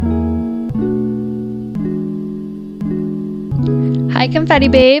Hi, Confetti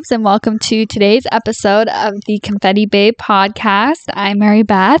Babes, and welcome to today's episode of the Confetti Babe podcast. I'm Mary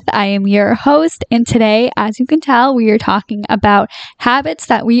Beth. I am your host, and today, as you can tell, we are talking about habits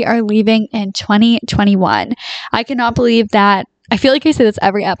that we are leaving in 2021. I cannot believe that. I feel like I say this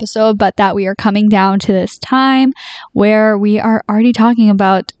every episode, but that we are coming down to this time where we are already talking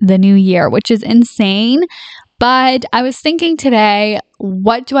about the new year, which is insane. But I was thinking today,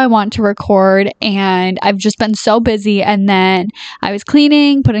 what do I want to record? And I've just been so busy. And then I was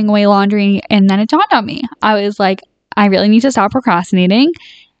cleaning, putting away laundry, and then it dawned on me. I was like, I really need to stop procrastinating.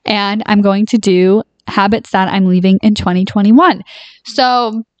 And I'm going to do habits that I'm leaving in 2021.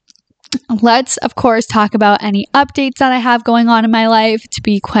 So let's, of course, talk about any updates that I have going on in my life. To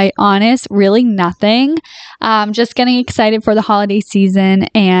be quite honest, really nothing. Just getting excited for the holiday season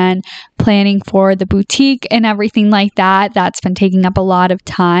and planning for the boutique and everything like that. That's been taking up a lot of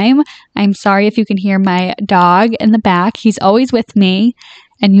time. I'm sorry if you can hear my dog in the back. He's always with me,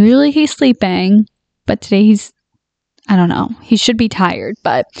 and usually he's sleeping, but today I don't know. He should be tired,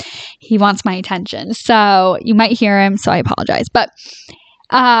 but he wants my attention. So you might hear him, so I apologize. But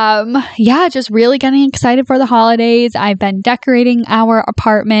just really getting excited for the holidays. I've been decorating our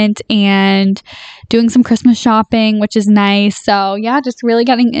apartment and doing some Christmas shopping, which is nice. So yeah, just really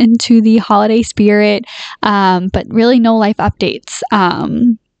getting into the holiday spirit. But really no life updates.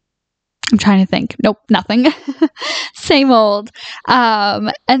 I'm trying to think. Nope, nothing. Same old.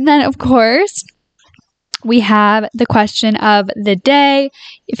 And then of course, we have the question of the day.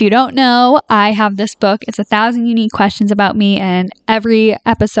 If you don't know, I have this book. It's 1,000 Unique Questions About Me, and every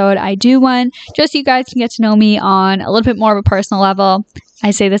episode I do one just so you guys can get to know me on a little bit more of a personal level.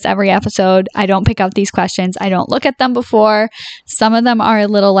 I say this every episode. I don't pick out these questions. I don't look at them before. Some of them are a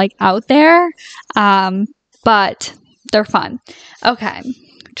little out there, but they're fun. Okay.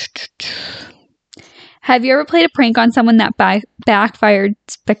 Have you ever played a prank on someone that backfired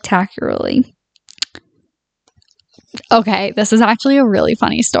spectacularly? Okay, this is actually a really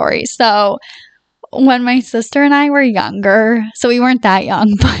funny story. So when my sister and I were younger, so we weren't that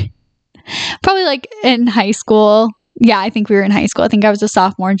young, but probably in high school. Yeah, I think we were in high school. I think I was a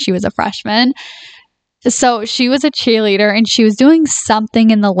sophomore and she was a freshman. So she was a cheerleader and she was doing something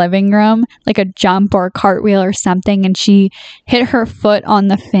in the living room, like a jump or a cartwheel or something, and she hit her foot on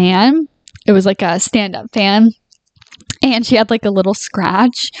the fan. It was like a stand-up fan. And she had a little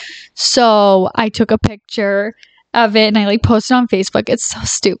scratch. So I took a picture of it and I posted on Facebook. It's so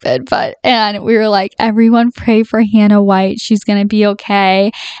stupid, and we were like, everyone pray for Hannah White. She's gonna be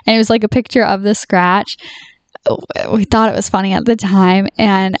okay. And it was a picture of the scratch. We thought it was funny at the time,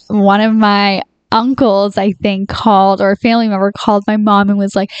 and one of my uncles, I think, called, or a family member called my mom and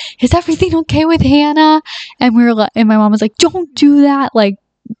was like, is everything okay with Hannah? And and my mom was like, don't do that.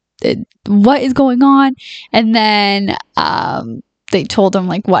 What is going on? And then they told them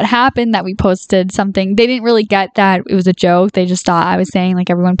what happened, that we posted something. They didn't really get that it was a joke. They just thought I was saying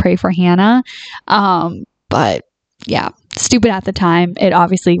everyone pray for Hannah. But yeah, stupid at the time. It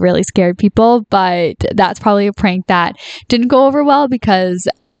obviously really scared people, but that's probably a prank that didn't go over well because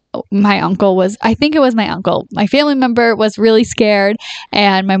my family member was really scared,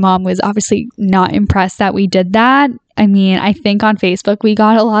 and my mom was obviously not impressed that we did that. I mean, I think on Facebook we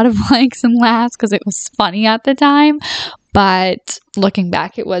got a lot of likes and laughs because it was funny at the time, but looking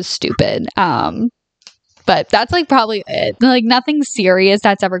back, it was stupid. But that's probably it. Nothing serious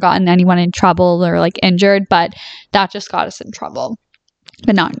that's ever gotten anyone in trouble or injured, but that just got us in trouble,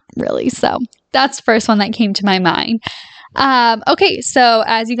 but not really. So that's the first one that came to my mind. Okay, so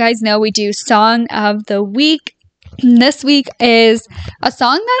as you guys know, we do Song of the Week. This week is a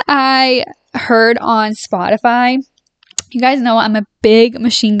song that I heard on Spotify. You guys know I'm a big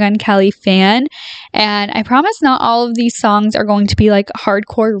Machine Gun Kelly fan, and I promise not all of these songs are going to be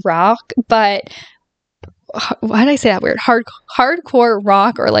hardcore rock, but why did I say that weird? Hardcore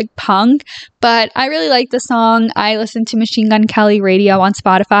rock or punk, but I really like the song. I listen to Machine Gun Kelly radio on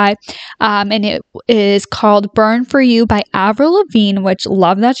Spotify, and it is called Burn For You by Avril Lavigne, which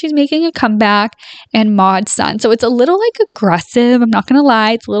love that she's making a comeback, and Mod Sun. So it's a little aggressive. I'm not going to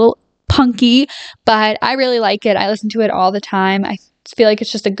lie. It's a little punky, but I really like it. I listen to it all the time. I feel like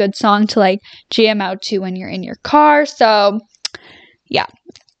it's just a good song to jam out to when you're in your car. So yeah,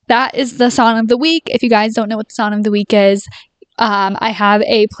 that is the song of the week. If you guys don't know what the song of the week is, I have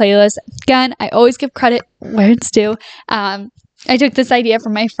a playlist. Again, I always give credit where it's due. I took this idea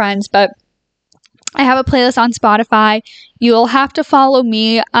from my friends, but I have a playlist on Spotify. You'll have to follow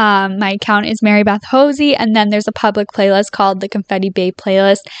me. My account is Mary Beth Hosey, and then there's a public playlist called the Confetti Babe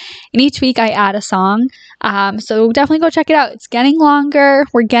playlist. And each week I add a song. So definitely go check it out. It's getting longer.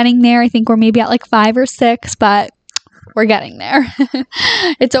 We're getting there. I think we're maybe at 5 or 6, but we're getting there.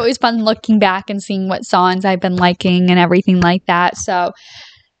 It's always fun looking back and seeing what songs I've been liking and everything like that. So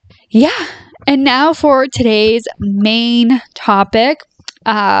yeah. And now for today's main topic,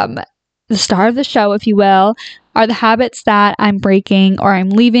 the star of the show, if you will, are the habits that I'm breaking or I'm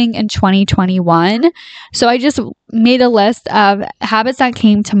leaving in 2021. So I just made a list of habits that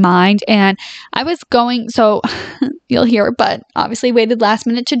came to mind, and I was going, so you'll hear, but obviously waited last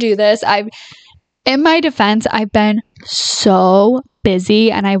minute to do this. In my defense, I've been so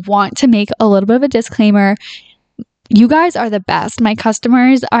busy, and I want to make a little bit of a disclaimer. You guys are the best. My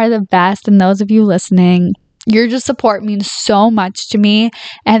customers are the best. And those of you listening, your just support means so much to me.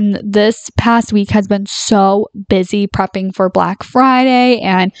 And this past week has been so busy prepping for Black Friday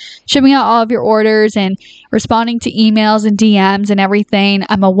and shipping out all of your orders and responding to emails and DMs and everything.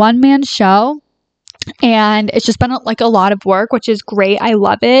 I'm a one-man show. And it's just been like a lot of work, which is great. I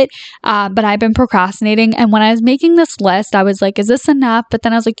love it. But I've been procrastinating. And when I was making this list, I was like, is this enough? But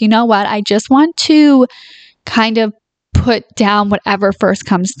then I was like, you know what? I just want to kind of put down whatever first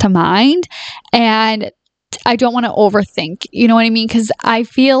comes to mind, and I don't want to overthink, you know what I mean? Because I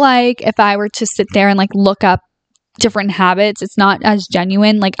feel like if I were to sit there and like look up different habits, it's not as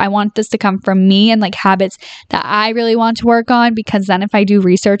genuine. Like I want this to come from me and like habits that I really want to work on, because then if I do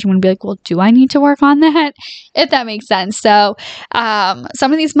research, I'm going to be like, well, do I need to work on that? If that makes sense. So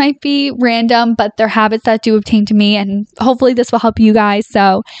some of these might be random, but they're habits that do obtain to me, and hopefully this will help you guys.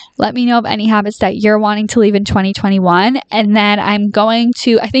 So let me know of any habits that you're wanting to leave in 2021. And then I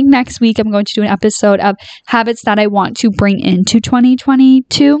think next week I'm going to do an episode of habits that I want to bring into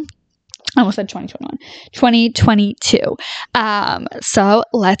 2022. I almost said 2021, 2022. So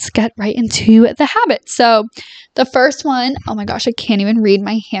let's get right into the habits. So the first one, oh my gosh, I can't even read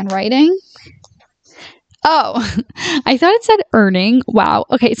my handwriting. Oh, I thought it said earning. Wow.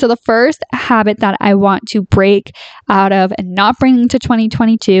 Okay. So the first habit that I want to break out of and not bring into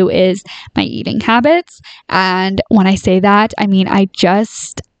 2022 is my eating habits. And when I say that, I mean, I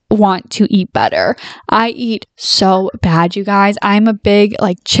just want to eat better. I eat so bad, you guys. I'm a big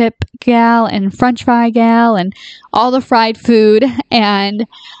like chip gal and french fry gal and all the fried food, and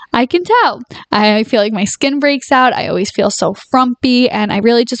I can tell. I feel like my skin breaks out. I always feel so frumpy, and I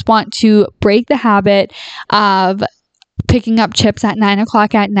really just want to break the habit of picking up chips at 9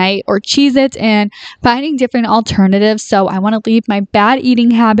 o'clock at night or Cheez-Its and finding different alternatives. So I want to leave my bad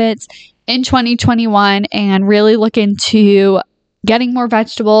eating habits in 2021 and really look into getting more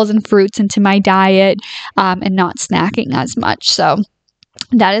vegetables and fruits into my diet, and not snacking as much. So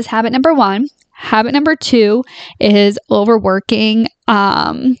that is habit number one. Habit number two is overworking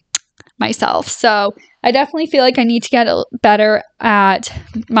myself. So I definitely feel like I need to get better at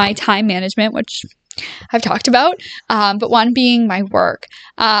my time management, which I've talked about, but one being my work.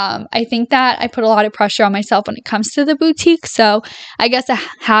 I think that I put a lot of pressure on myself when it comes to the boutique. So I guess a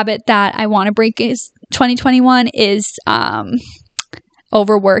habit that I want to break is 2021 is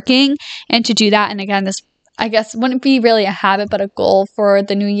overworking. And to do that, and again, this I guess wouldn't be really a habit, but a goal for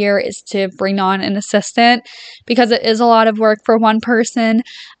the new year is to bring on an assistant, because it is a lot of work for one person.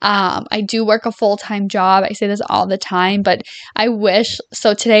 I do work a full-time job. I say this all the time, but I wish.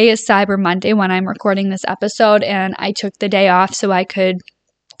 So today is Cyber Monday when I'm recording this episode, and I took the day off so I could,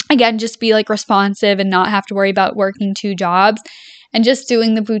 again, just be like responsive and not have to worry about working two jobs. And just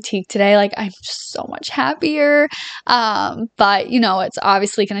doing the boutique today, like I'm just so much happier. But you know, it's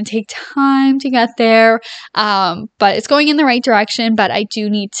obviously going to take time to get there. But it's going in the right direction, but I do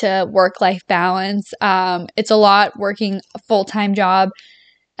need to work-life balance. It's a lot working a full-time job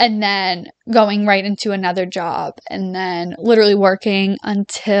and then going right into another job and then literally working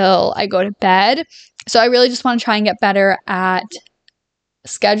until I go to bed. So I really just want to try and get better at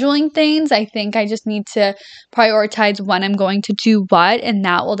scheduling things. I think I just need to prioritize when I'm going to do what, and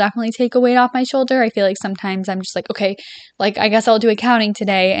that will definitely take a weight off my shoulder. I feel like sometimes I'm just like, okay, like I guess I'll do accounting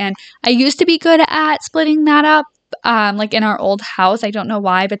today, and I used to be good at splitting that up, like in our old house. I don't know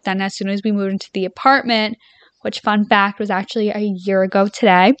why, but then as soon as we moved into the apartment, which fun fact was actually a year ago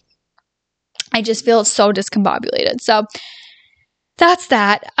today, I just feel so discombobulated. So that's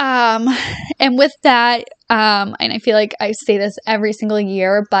that. And with that, and I feel like I say this every single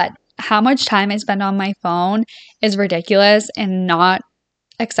year, but how much time I spend on my phone is ridiculous and not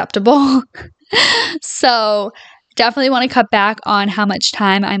acceptable. So definitely want to cut back on how much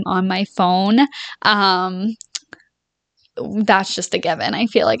time I'm on my phone. that's just a given. I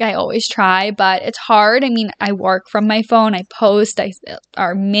feel like I always try, but it's hard. I mean, I work from my phone, I post,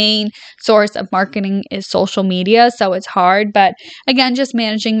 our main source of marketing is social media, so it's hard. But again, just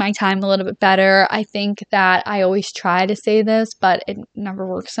managing my time a little bit better. I think that I always try to say this, but it never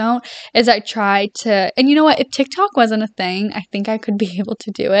works out, is I try to, and you know what, if TikTok wasn't a thing, I think I could be able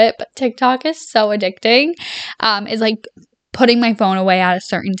to do it, but TikTok is so addicting. Is like putting my phone away at a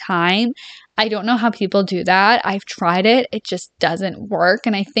certain time. I don't know how people do that. I've tried it. It just doesn't work.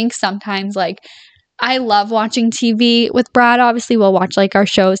 And I think sometimes, like, I love watching TV with Brad. Obviously, we'll watch like our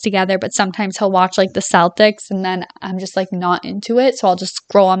shows together, but sometimes he'll watch like the Celtics and then I'm just like not into it. So I'll just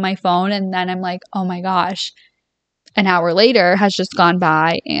scroll on my phone and then I'm like, oh my gosh, an hour later has just gone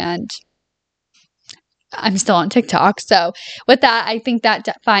by and I'm still on TikTok. So with that, I think that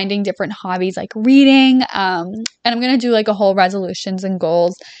finding different hobbies like reading, and I'm going to do like a whole resolutions and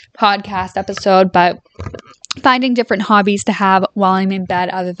goals podcast episode, but finding different hobbies to have while I'm in bed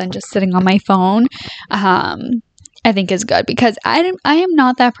other than just sitting on my phone, I think is good, because I am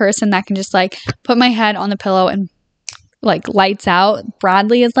not that person that can just like put my head on the pillow and like lights out.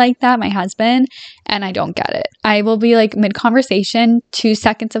 Bradley is like that, my husband, and I don't get it. I will be like mid-conversation, 2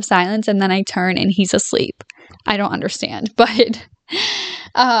 seconds of silence, and then I turn and he's asleep. I don't understand, but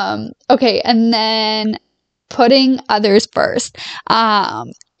okay, and then putting others first.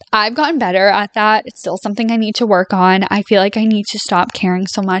 I've gotten better at that. It's still something I need to work on. I feel like I need to stop caring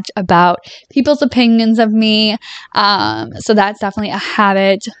so much about people's opinions of me. So that's definitely a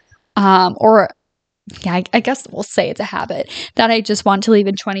habit, I guess we'll say it's a habit that I just want to leave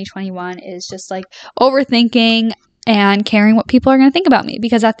in 2021, is just like overthinking and caring what people are going to think about me.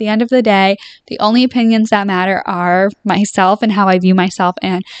 Because at the end of the day, the only opinions that matter are myself and how I view myself,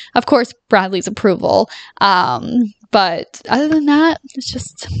 and of course, Bradley's approval. But other than that,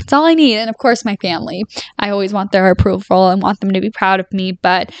 it's all I need. And of course, my family. I always want their approval and want them to be proud of me,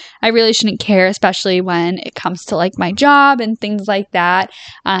 but I really shouldn't care, especially when it comes to like my job and things like that.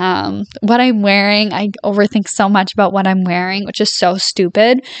 What I'm wearing, I overthink so much about what I'm wearing, which is so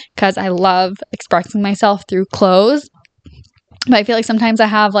stupid because I love expressing myself through clothes. But I feel like sometimes I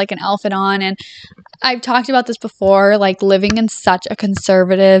have like an outfit on, and I've talked about this before, like living in such a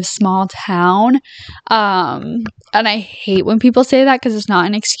conservative small town. And I hate when people say that because it's not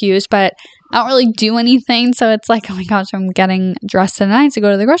an excuse, but I don't really do anything. So it's like, oh my gosh, I'm getting dressed tonight to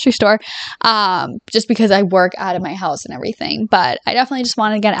go to the grocery store, just because I work out of my house and everything. But I definitely just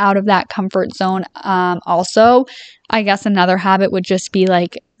want to get out of that comfort zone. Also, I guess another habit would just be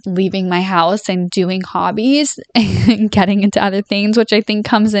like leaving my house and doing hobbies and getting into other things, which I think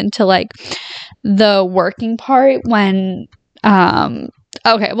comes into like the working part when,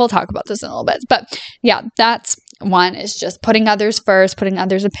 okay, we'll talk about this in a little bit, but yeah, that's one, is just putting others first, putting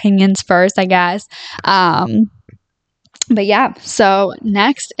others' opinions first, I guess. But yeah, so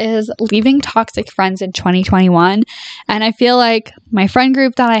next is leaving toxic friends in 2021. And I feel like my friend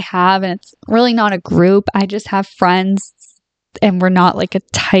group that I have, and it's really not a group, I just have friends, and we're not like a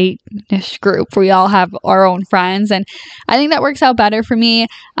tight-ish group. We all have our own friends, and I think that works out better for me.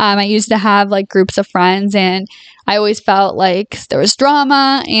 I used to have like groups of friends, and I always felt like there was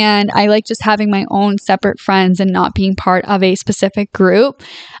drama, and I like just having my own separate friends and not being part of a specific group.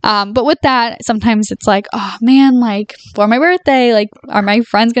 But with that, sometimes it's like, oh man, like for my birthday, like are my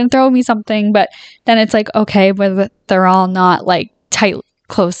friends gonna throw me something? But then it's like, okay, but they're all not like tight,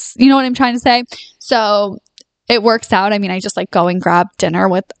 close. You know what I'm trying to say? So it works out. I mean, I just like go and grab dinner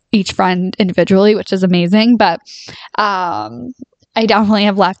with each friend individually, which is amazing. But I definitely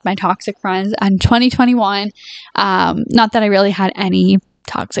have left my toxic friends in 2021. Not that I really had any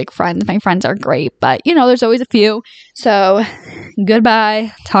toxic friends. My friends are great, but you know, there's always a few. So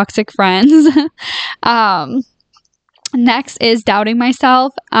goodbye, toxic friends. Next is doubting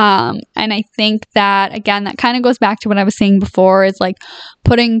myself. And I think that, again, that kind of goes back to what I was saying before, is like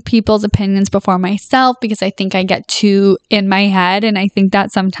putting people's opinions before myself, because I think I get too in my head. And I think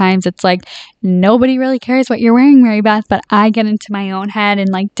that sometimes it's like, nobody really cares what you're wearing, Mary Beth, but I get into my own head and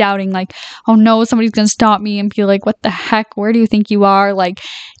like doubting, like, oh no, somebody's going to stop me and be like, what the heck? Where do you think you are? Like,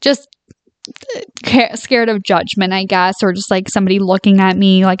 just scared of judgment, I guess, or just like somebody looking at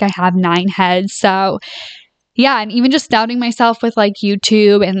me like I have 9 heads. So yeah, and even just doubting myself with like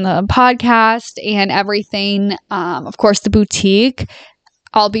YouTube and the podcast and everything. Of course, the boutique.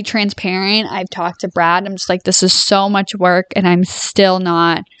 I'll be transparent. I've talked to Brad. I'm just like, this is so much work and I'm still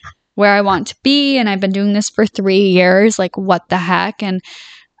not where I want to be. And I've been doing this for 3 years. Like, what the heck? And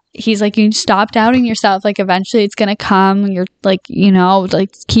he's like, you stop doubting yourself. Like, eventually it's going to come. You're like,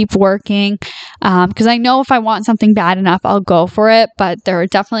 like, keep working. Because I know if I want something bad enough, I'll go for it. But there are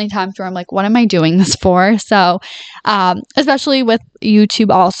definitely times where I'm like, what am I doing this for? So, especially with YouTube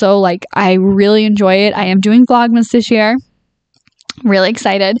also, like, I really enjoy it. I am doing Vlogmas this year. Really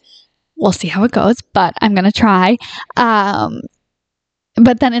excited. We'll see how it goes, but I'm going to try.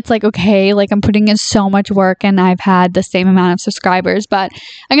 But then it's like, okay, like, I'm putting in so much work and I've had the same amount of subscribers, but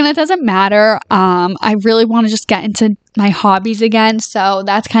again, it doesn't matter. I really want to just get into my hobbies again. So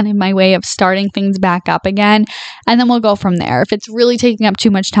that's kind of my way of starting things back up again. And then we'll go from there. If it's really taking up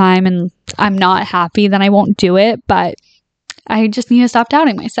too much time and I'm not happy, then I won't do it, but I just need to stop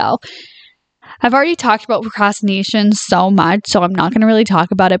doubting myself. I've already talked about procrastination so much, so I'm not going to really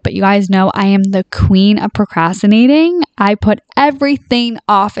talk about it, but you guys know I am the queen of procrastinating. I put everything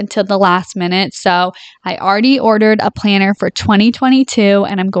off until the last minute, so I already ordered a planner for 2022,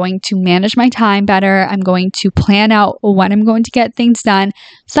 and I'm going to manage my time better. I'm going to plan out when I'm going to get things done,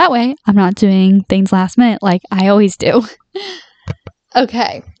 so that way I'm not doing things last minute like I always do.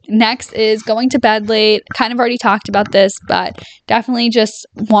 Okay, next is going to bed late. Kind of already talked about this, but definitely just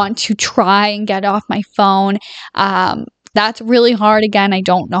want to try and get off my phone. That's really hard. Again, I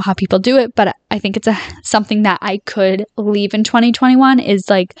don't know how people do it, but I think it's something that I could leave in 2021 is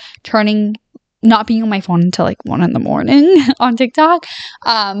like not being on my phone until like 1 a.m. on TikTok.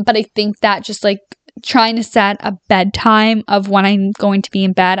 But I think that just like trying to set a bedtime of when I'm going to be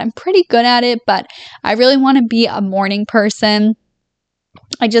in bed, I'm pretty good at it, but I really want to be a morning person.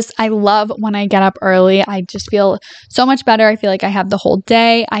 I love when I get up early. I just feel so much better. I feel like I have the whole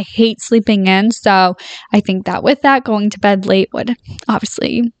day. I hate sleeping in. So I think that with that, going to bed late would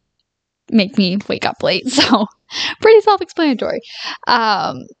obviously make me wake up late. So pretty self-explanatory.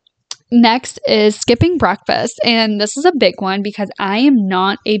 Next is skipping breakfast. And this is a big one because I am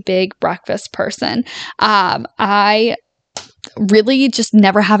not a big breakfast person. I really just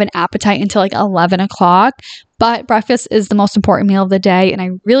never have an appetite until like 11 o'clock. But breakfast is the most important meal of the day, and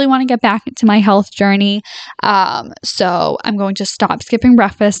I really want to get back into my health journey. So I'm going to stop skipping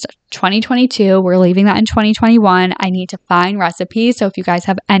breakfast 2022. We're leaving that in 2021. I need to find recipes. So if you guys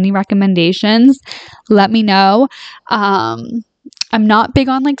have any recommendations, let me know. I'm not big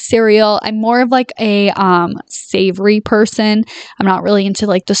on like cereal. I'm more of like a savory person. I'm not really into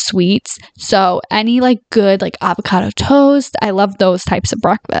like the sweets. So any like good like avocado toast, I love those types of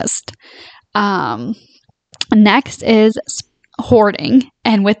breakfast. Next is hoarding,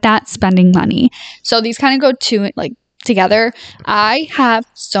 and with that, spending money. So these kind of go together. I have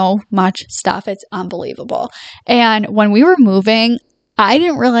so much stuff. It's unbelievable. And when we were moving, I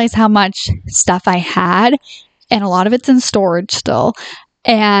didn't realize how much stuff I had, and a lot of it's in storage still.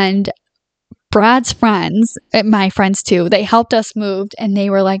 And Brad's friends, my friends too, they helped us move, and they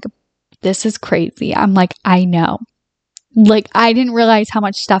were like, this is crazy. I'm like, I know. Like, I didn't realize how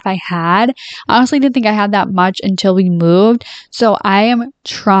much stuff I had. I honestly didn't think I had that much until we moved. So I am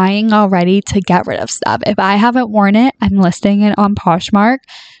trying already to get rid of stuff. If I haven't worn it, I'm listing it on Poshmark.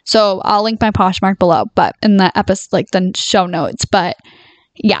 So I'll link my Poshmark below, but in the episode, like the show notes. But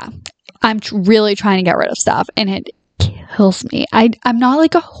yeah, I'm really trying to get rid of stuff, and it kills me. I'm not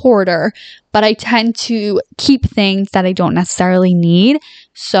like a hoarder, but I tend to keep things that I don't necessarily need.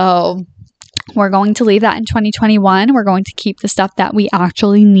 So we're going to leave that in 2021. We're going to keep the stuff that we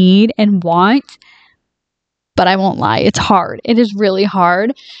actually need and want. But I won't lie, it's hard. It is really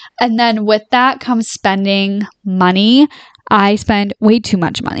hard. And then with that comes spending money. I spend way too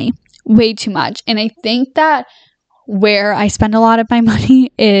much money. Way too much. And I think that where I spend a lot of my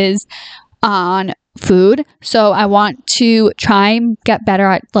money is on food. So I want to try and get better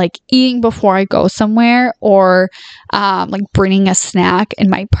at like eating before I go somewhere, or like bringing a snack in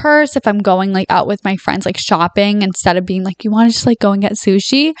my purse if I'm going like out with my friends, like shopping, instead of being like, you want to just like go and get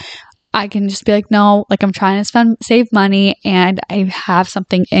sushi. I can just be like, no, like I'm trying to save money, and I have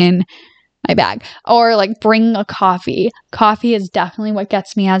something in my bag. Or like bring a coffee. Coffee is definitely what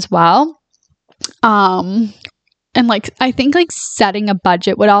gets me as well. And like, I think like setting a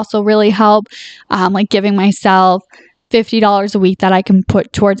budget would also really help. Like giving myself $50 a week that I can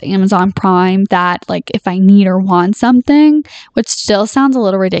put towards Amazon Prime, that like if I need or want something, which still sounds a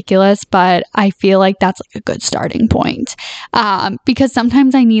little ridiculous, but I feel like that's like a good starting point. Because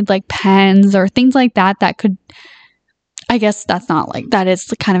sometimes I need like pens or things like that could, I guess that's not like, that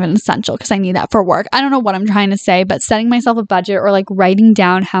is kind of an essential because I need that for work. I don't know what I'm trying to say, but setting myself a budget or like writing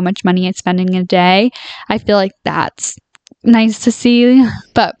down how much money I'm spending a day, I feel like that's nice to see.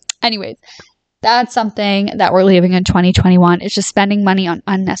 But anyways, that's something that we're leaving in 2021. It's just spending money on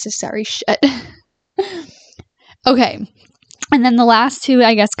unnecessary shit. Okay. And then the last two,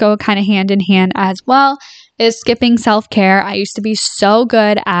 I guess, go kind of hand in hand as well, is skipping self-care. I used to be so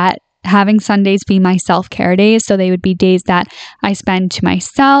good at having Sundays be my self-care days. So they would be days that I spend to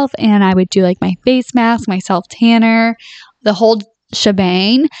myself, and I would do like my face mask, my self-tanner, the whole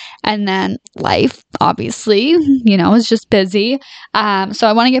shebang. And then life, obviously, is just busy. So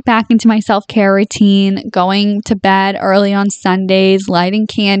I want to get back into my self-care routine, going to bed early on Sundays, lighting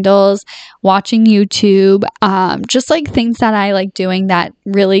candles, watching YouTube, just like things that I like doing that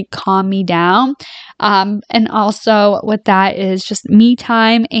really calm me down. And also with that is just me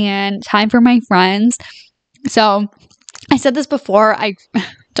time and time for my friends. So I said this before, I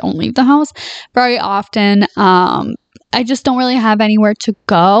don't leave the house very often. I just don't really have anywhere to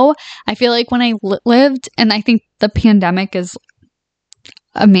go. I feel like when I lived, and I think the pandemic is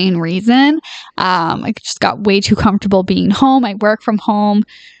a main reason, I just got way too comfortable being home. I work from home.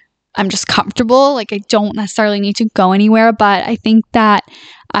 I'm just comfortable. Like, I don't necessarily need to go anywhere, but I think that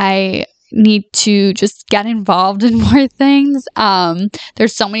I need to just get involved in more things.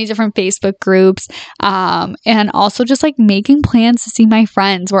 There's so many different Facebook groups, and also just like making plans to see my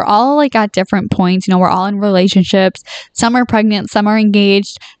friends. We're all like at different points, we're all in relationships. Some are pregnant, some are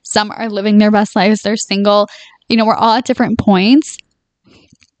engaged, some are living their best lives, they're single. We're all at different points.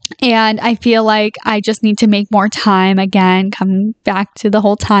 And I feel like I just need to make more time, again, coming back to the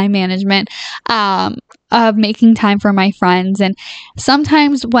whole time management, of making time for my friends. And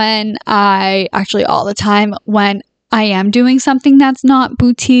sometimes all the time when I am doing something that's not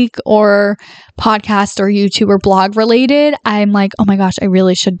boutique or podcast or YouTube or blog related, I'm like, oh my gosh, I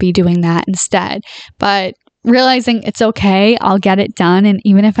really should be doing that instead. But realizing it's okay, I'll get it done. And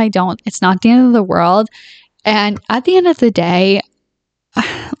even if I don't, it's not the end of the world. And at the end of the day,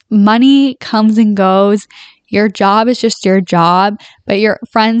 money comes and goes. Your job is just your job, but your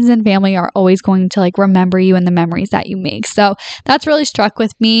friends and family are always going to like remember you and the memories that you make. So that's really stuck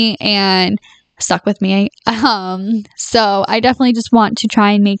with me. So I definitely just want to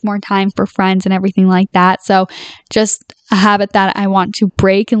try and make more time for friends and everything like that. So just a habit that I want to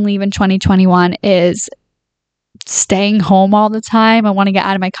break and leave in 2021 is staying home all the time. I want to get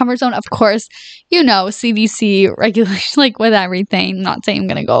out of my comfort zone. Of course, CDC regulation, like with everything. I'm not saying I'm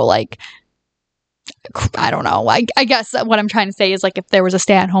going to go like, I don't know. I guess what I'm trying to say is like, if there was a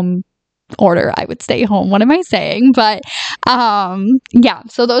stay-at-home order, I would stay home. What am I saying? But yeah,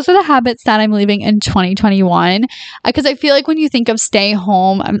 so those are the habits that I'm leaving in 2021. Because I feel like when you think of stay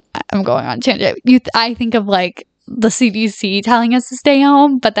home, I'm going on tangent. I think of like the CDC telling us to stay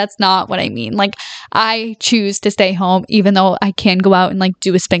home, but that's not what I mean. Like, I choose to stay home, even though I can go out and like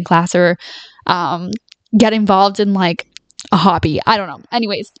do a spin class or get involved in like a hobby. I don't know.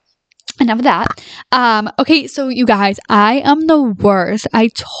 Anyways, enough of that. Okay, so you guys, I am the worst. I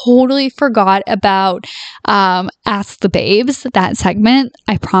totally forgot about Ask the Babes, that segment.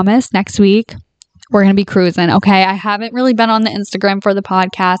 I promise next week we're going to be cruising, okay? I haven't really been on the Instagram for the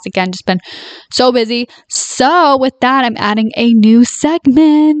podcast. Again, just been so busy. So with that, I'm adding a new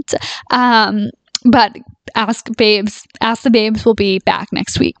segment. But Ask the Babes will be back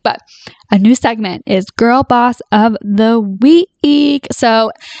next week. But a new segment is Girl Boss of the Week.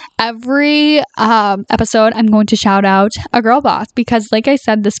 So every episode, I'm going to shout out a girl boss because, like I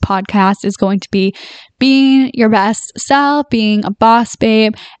said, this podcast is going to be being your best self, being a boss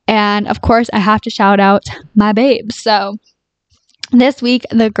babe. And of course, I have to shout out my babes. So this week,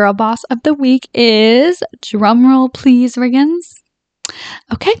 the Girl Boss of the Week is, drumroll please, Riggins.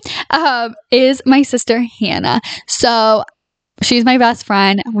 Okay, is my sister Hannah. So she's my best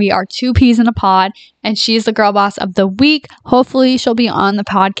friend. We are two peas in a pod, and she's the Girl Boss of the Week. Hopefully she'll be on the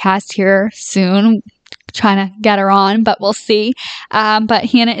podcast here soon. Trying to get her on, but we'll see. But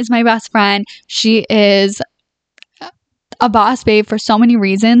Hannah is my best friend. She is a boss babe for so many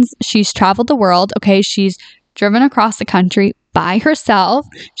reasons. She's traveled the world. Okay, she's driven across the country by herself.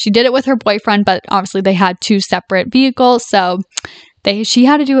 She did it with her boyfriend, but obviously they had two separate vehicles, so she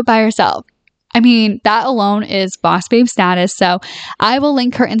had to do it by herself. I mean, that alone is boss babe status. So I will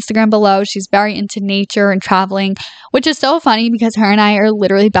link her Instagram below. She's very into nature and traveling, which is so funny because her and I are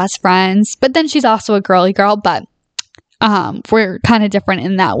literally best friends. But then she's also a girly girl, but we're kind of different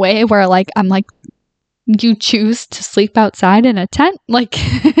in that way where like I'm like, you choose to sleep outside in a tent, like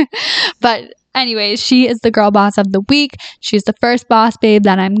but anyways, she is the Girl Boss of the Week. She's the first boss babe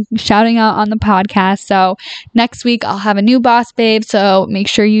that I'm shouting out on the podcast. So next week I'll have a new boss babe. So make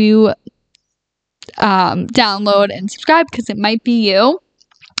sure you download and subscribe because it might be you.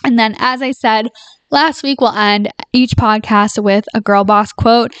 And then, as I said, last week we'll end each podcast with a girl boss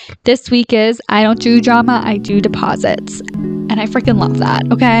quote. This week is, I don't do drama, I do deposits. And I freaking love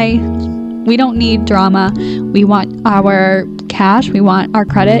that, okay? We don't need drama. We want our cash, we want our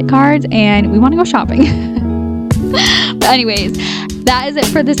credit cards, and we want to go shopping. But anyways, that is it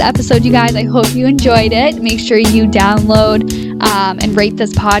for this episode, you guys. I hope you enjoyed it. Make sure you download and rate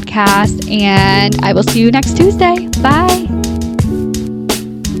this podcast, and I will see you next Tuesday. Bye.